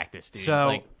just practice, dude.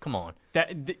 So come on.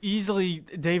 Easily,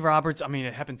 Dave Roberts. I mean,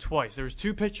 it happened twice. There was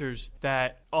 2 pitchers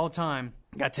that all time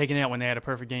got taken out when they had a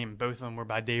perfect game. Both of them were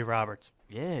by Dave Roberts.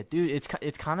 Yeah, dude,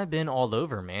 it's kind of been all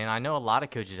over, man. I know a lot of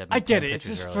coaches have been. I get it. It's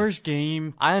his first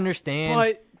game. I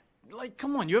understand, but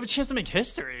come on, you have a chance to make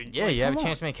history. Yeah, you have a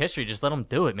chance to make history. Just let him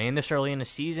do it, man. This early in the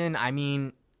season, I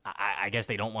mean. I guess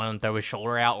they don't want him to throw his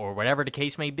shoulder out or whatever the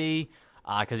case may be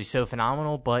because he's so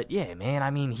phenomenal. But, yeah, man, I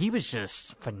mean, he was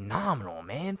just phenomenal,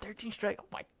 man. 13 strike. Oh,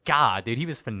 my God, dude. He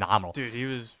was phenomenal.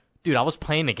 Dude, I was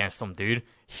playing against him, dude.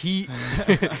 Dude,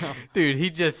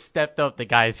 he just stepped up the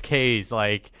guy's Ks,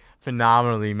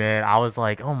 phenomenally, man. I was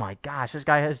like, oh, my gosh, this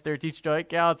guy has 13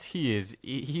 strikeouts. He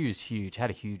was huge.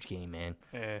 Had a huge game, man.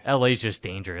 Yeah. LA's just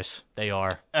dangerous. They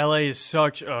are. LA is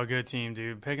such a good team,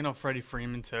 dude. Picking up Freddie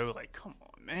Freeman, too. Come on.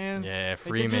 Man. Yeah,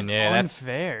 Freeman. That's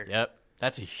unfair. Yep,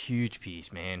 that's a huge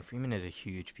piece, man. Freeman is a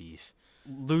huge piece.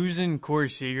 Losing Corey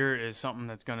Seager is something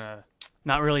that's gonna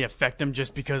not really affect them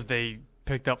just because they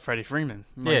picked up Freddie Freeman.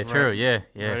 True. Yeah.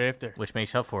 Right after. Which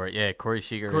makes up for it. Yeah, Corey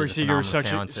Seager was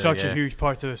such a huge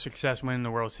part to the success winning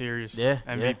the World Series. Yeah.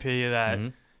 MVP of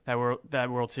that. That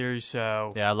World Series,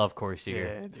 so yeah, I love Corey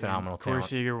Seager. Phenomenal talent. Corey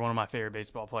Seager, one of my favorite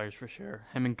baseball players for sure.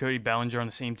 Him and Cody Bellinger on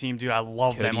the same team, dude. I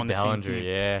love them on the same team.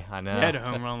 Yeah, I know. He had a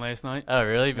home run last night. Oh,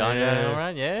 really? Bellinger had a home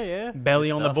run? Yeah.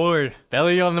 Belly on the board.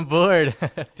 Belly on the board.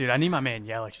 Dude, I need my man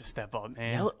Yelich to step up,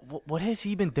 man. What has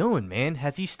he been doing, man?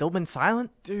 Has he still been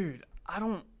silent? Dude,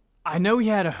 I know he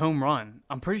had a home run.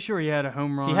 I'm pretty sure he had a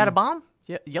home run. He had a bomb?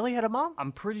 Yeah, Yelly had a bomb?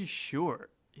 I'm pretty sure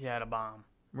he had a bomb.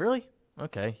 Really?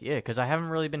 Okay, yeah, because I haven't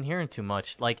really been hearing too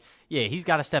much. Like, yeah, he's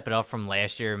got to step it up from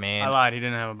last year, man. I lied, he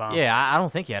didn't have a bomb. Yeah, I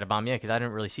don't think he had a bomb yet because I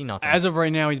didn't really see nothing. As of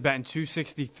right now, he's batting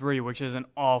 .263, which isn't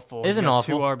awful. Isn't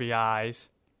awful. 2 RBIs.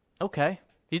 Okay.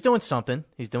 He's doing something.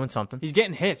 He's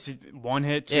getting hits. One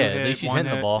hit, 2 hits, at least he's one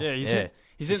hitting the ball. Yeah, he's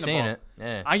hitting the ball. It.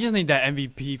 Yeah. I just need that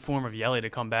MVP form of Yelly to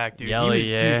come back, dude.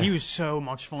 Dude, he was so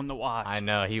much fun to watch. I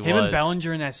know, he was. Him and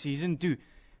Bellinger in that season, dude,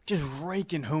 just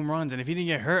raking home runs. And if he didn't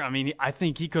get hurt, I mean, I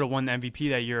think he could have won the MVP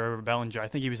that year over Bellinger. I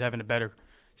think he was having a better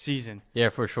season. Yeah,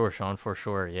 for sure, Sean, for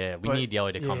sure. Yeah, we need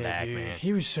Yelly to come back, dude, man.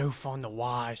 He was so fun to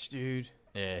watch, dude.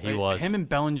 Yeah, he was. Him and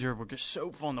Bellinger were just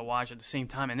so fun to watch at the same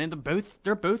time, and then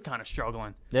they're both kind of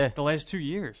struggling. Yeah, the last 2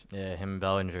 years. Yeah, him and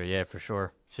Bellinger. Yeah, for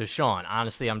sure. So, Sean,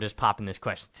 honestly, I'm just popping this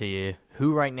question to you.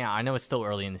 Who right now? I know it's still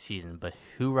early in the season, but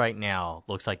who right now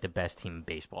looks like the best team in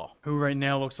baseball? Who right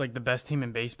now looks like the best team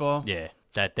in baseball? Yeah,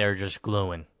 that they're just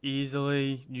gluing.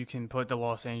 Easily, you can put the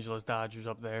Los Angeles Dodgers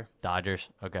up there. Dodgers,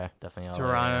 okay, definitely.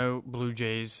 Toronto Blue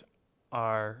Jays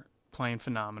are playing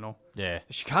phenomenal. Yeah.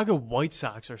 The Chicago White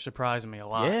Sox are surprising me a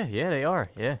lot. Yeah, they are.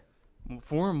 Yeah.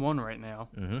 4-1 right now.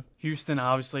 Mm-hmm. Houston,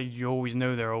 obviously, you always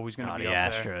know they're always going to be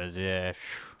up there. The Astros, yeah.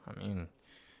 I mean,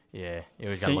 yeah, you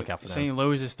always got to look out for them. St.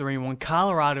 Louis is 3-1.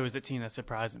 Colorado is the team that's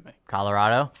surprising me.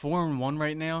 Colorado? 4-1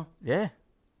 right now. Yeah.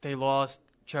 They lost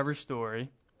Trevor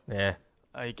Story. Yeah.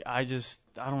 Like, I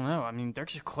don't know. I mean, they're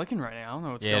just clicking right now. I don't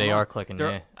know what's going on. Yeah, they are clicking.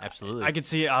 Yeah, absolutely. I could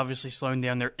see it obviously slowing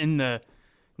down. They're in the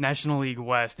National League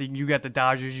West. You got the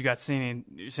Dodgers, you got San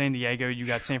Diego, you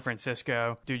got San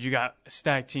Francisco. Dude, you got a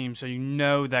stacked team, so you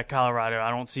know that Colorado, I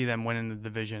don't see them winning the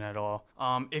division at all.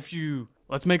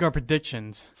 Let's make our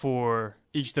predictions for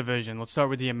each division. Let's start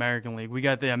with the American League. We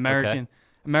got the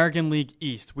American League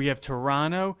East. We have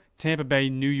Toronto, Tampa Bay,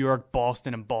 New York,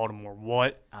 Boston, and Baltimore.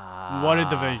 What a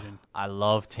division. I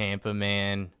love Tampa,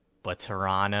 man, but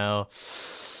Toronto...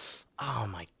 Oh,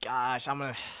 my gosh.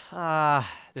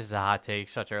 This is a hot take,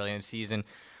 such early in the season.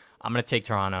 I'm going to take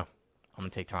Toronto.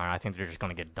 I think they're just going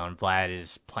to get done. Vlad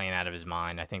is playing out of his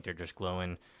mind. I think they're just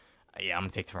glowing. Yeah, I'm going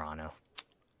to take Toronto.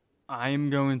 I'm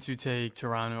going to take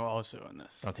Toronto also in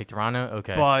this. I'll take Toronto?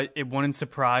 Okay. But it wouldn't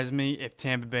surprise me if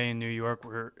Tampa Bay and New York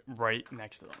were right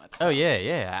next to them. Oh,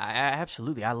 yeah.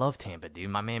 Absolutely. I love Tampa, dude.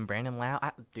 My man Brandon Lau.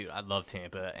 I love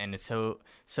Tampa. And it's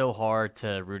so hard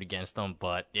to root against them.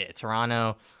 But, yeah,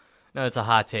 Toronto... No, it's a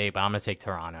hot take, but I'm going to take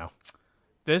Toronto.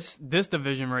 This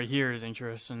division right here is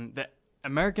interesting. The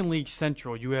American League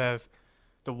Central, you have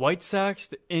the White Sox,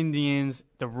 the Indians,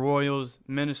 the Royals,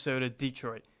 Minnesota,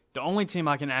 Detroit. The only team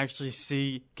I can actually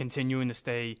see continuing to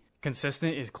stay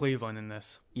consistent is Cleveland in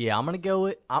this. Yeah, I'm going to go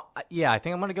with I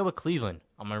think I'm going to go with Cleveland.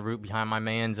 I'm going to root behind my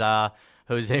man's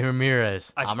Jose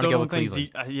Ramirez. I'm going to go with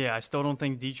Cleveland. I still don't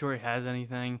think Detroit has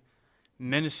anything.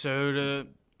 Minnesota...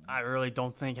 I really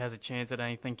don't think has a chance at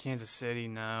anything. Kansas City,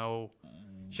 no.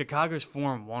 Chicago's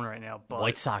 4-1 right now, but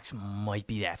White Sox might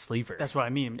be that sleeper. That's what I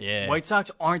mean. Yeah. White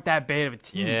Sox aren't that bad of a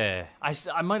team. Yeah.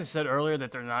 I might have said earlier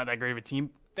that they're not that great of a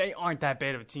team. They aren't that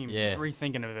bad of a team. Yeah. Just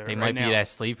rethinking of it. They might be that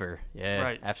sleeper. Yeah,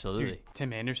 right. Absolutely. Dude,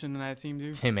 Tim Anderson in that team,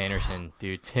 dude. Tim Anderson,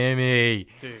 dude. Timmy.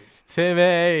 Dude.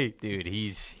 Timmy. Dude,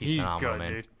 he's phenomenal, good,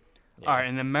 man. Dude. Yeah. All right,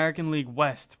 in the American League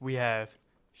West, we have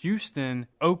Houston,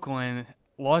 Oakland,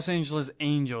 Los Angeles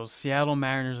Angels, Seattle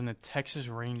Mariners, and the Texas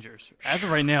Rangers. As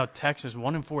of right now, Texas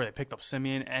 1-4. They picked up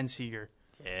Simeon and Seager.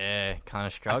 Yeah, kind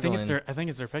of struggling. I think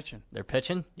it's their pitching. Their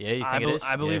pitching? Yeah, you think it is?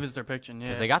 I believe it's their pitching. Yeah,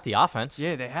 because they got the offense.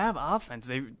 Yeah, they have offense.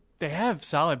 They have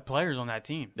solid players on that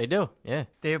team. They do. Yeah,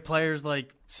 they have players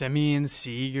like Simeon,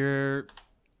 Seager,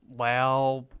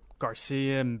 Lau,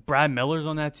 Garcia, and Brad Miller's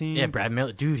on that team. Yeah, Brad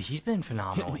Miller, dude, he's been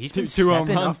phenomenal. He's been two home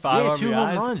runs, 5 RBIs. 2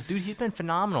 home runs, dude. He's been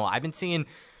phenomenal. I've been seeing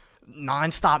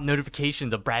non-stop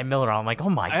notifications of Brad Miller. I'm like, oh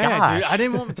my gosh. Dude, I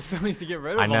didn't want the Phillies to get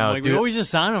rid of him. I know, dude, we always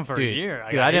just sign him for a year.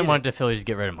 Dude, I didn't want the Phillies to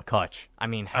get rid of McCutch. I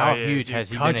mean, how huge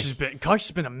has he been? Kutch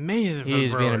has been amazing for the Brewers.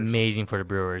 He's been amazing for the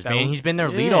Brewers, man. He's been their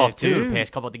leadoff, too, the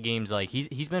past couple of the games. Like,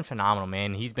 he's been phenomenal,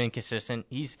 man. He's been consistent.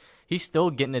 He's still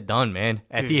getting it done, man.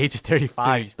 At the age of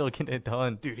 35, he's still getting it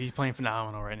done. Dude, he's playing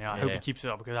phenomenal right now. I hope he keeps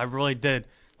it up because I really did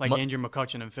like Andrew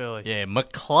McCutchen in Philly. Yeah,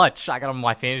 McClutch. I got him in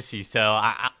my fantasy, so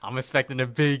I'm expecting a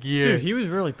big year. Dude, he was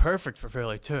really perfect for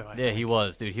Philly too. I think. He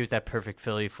was, dude. He was that perfect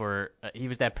Philly for. He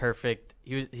was that perfect.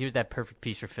 He was that perfect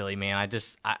piece for Philly, man.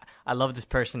 I loved his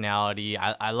personality.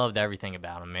 I loved everything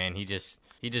about him, man. He just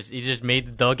made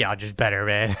the dugout just better,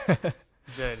 man.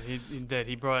 He did.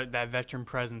 He brought that veteran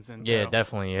presence in. Yeah,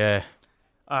 definitely. Yeah.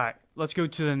 All right, let's go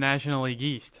to the National League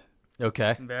East.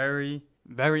 Okay. Very,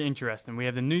 very interesting. We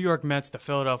have the New York Mets, the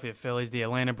Philadelphia Phillies, the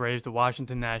Atlanta Braves, the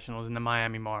Washington Nationals, and the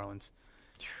Miami Marlins.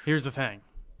 Here's the thing.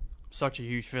 I'm such a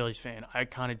huge Phillies fan. I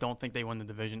kind of don't think they win the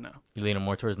division now. You leaning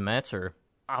more towards the Mets or?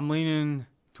 I'm leaning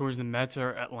towards the Mets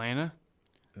or Atlanta.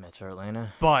 Mets or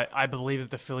Atlanta? But I believe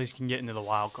that the Phillies can get into the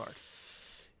wild card.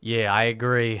 Yeah, I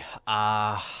agree.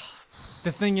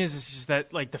 The thing is just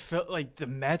that like the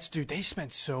Mets, dude, they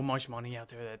spend so much money out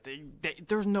there that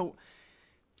there's no.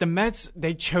 The Mets,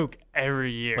 they choke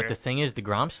every year. But the thing is,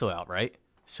 DeGrom's still out, right?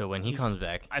 So when he comes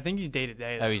back, I think he's day to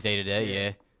day. Oh, he's day to day,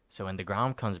 yeah. So when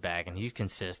DeGrom comes back and he's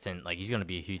consistent, like he's going to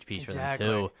be a huge piece for them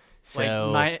too. So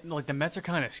like the Mets are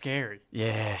kind of scary.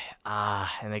 Yeah,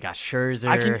 and they got Scherzer.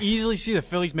 I can easily see the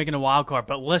Phillies making a wild card,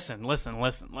 but listen.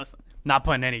 Not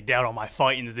putting any doubt on my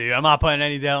Fightins, dude. I'm not putting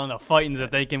any doubt on the Fightins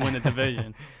that they can win the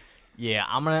division. Yeah,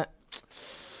 I'm gonna.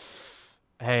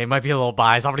 Hey, it might be a little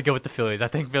biased. I'm gonna go with the Phillies. I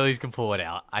think Phillies can pull it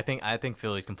out. I think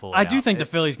Phillies can pull it out. I do think the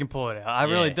Phillies can pull it out. I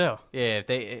really do. Yeah,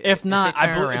 if not,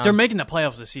 they're making the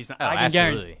playoffs this season. I can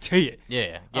guarantee it.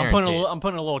 Yeah, I'm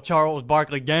putting a little Charles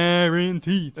Barkley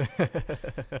guaranteed.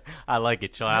 I like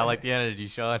it, Sean. I like the energy,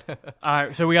 Sean. All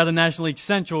right, so we got the National League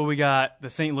Central. We got the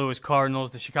St. Louis Cardinals,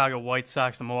 the Chicago White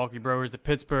Sox, the Milwaukee Brewers, the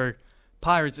Pittsburgh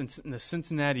Pirates, and the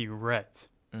Cincinnati Reds.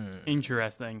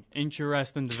 Interesting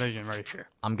division right here.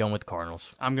 I'm going with the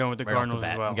Cardinals. I'm going with the Cardinals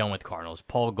as well. I'm going with the Cardinals.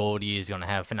 Paul Goldie is going to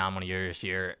have a phenomenal year this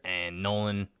year, and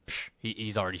Nolan,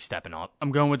 he's already stepping up.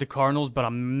 I'm going with the Cardinals, but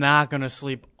I'm not going to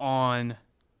sleep on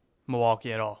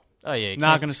Milwaukee at all. Oh, yeah.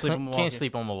 Not going to sleep on Milwaukee. Can't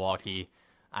sleep on Milwaukee.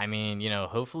 I mean,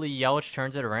 hopefully Yelich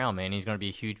turns it around, man. He's going to be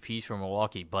a huge piece for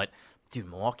Milwaukee. But, dude,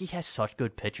 Milwaukee has such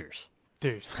good pitchers.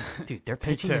 Dude, their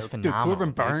pitching is phenomenal.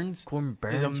 Corbin Burns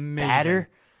is amazing. Batter.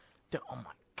 Dude, oh,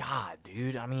 my God,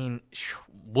 dude. I mean,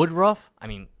 Woodruff. I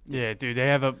mean, yeah, dude. They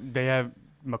have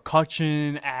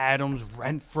McCutchen, Adams,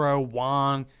 Renfroe,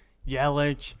 Wong,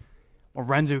 Yelich,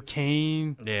 Lorenzo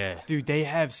Cain. Yeah, dude. They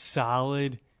have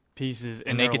solid pieces,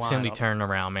 and they could simply turn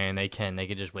around, man. They can. They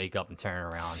could just wake up and turn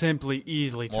it around.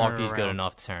 Easily turn it around. Milwaukee's good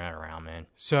enough to turn it around, man.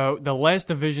 So the last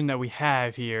division that we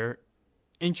have here,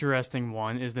 interesting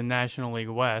one, is the National League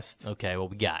West. Okay, what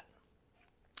we got?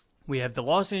 We have the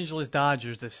Los Angeles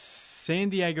Dodgers, the San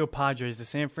Diego Padres, the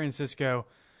San Francisco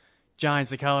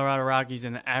Giants, the Colorado Rockies,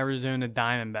 and the Arizona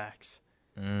Diamondbacks.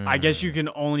 I guess you can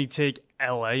only take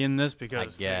L.A. in this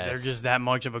because they're just that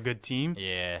much of a good team.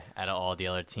 Yeah, out of all the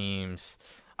other teams.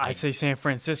 I'd say San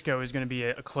Francisco is going to be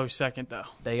a close second, though.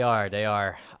 They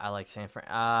are. I like San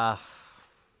Fran.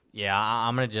 Yeah,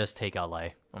 I'm going to just take L.A.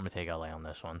 I'm going to take L.A. on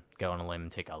this one. Go on a limb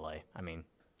and take L.A. I mean,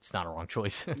 it's not a wrong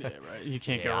choice. Yeah, right. You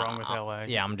can't go wrong with L.A.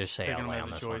 Yeah, I'm just saying L.A.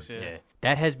 on this choice, one. Yeah.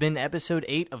 That has been episode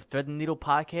 8 of Thread the Needle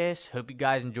Podcast. Hope you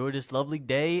guys enjoyed this lovely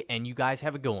day, and you guys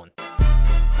have a good one.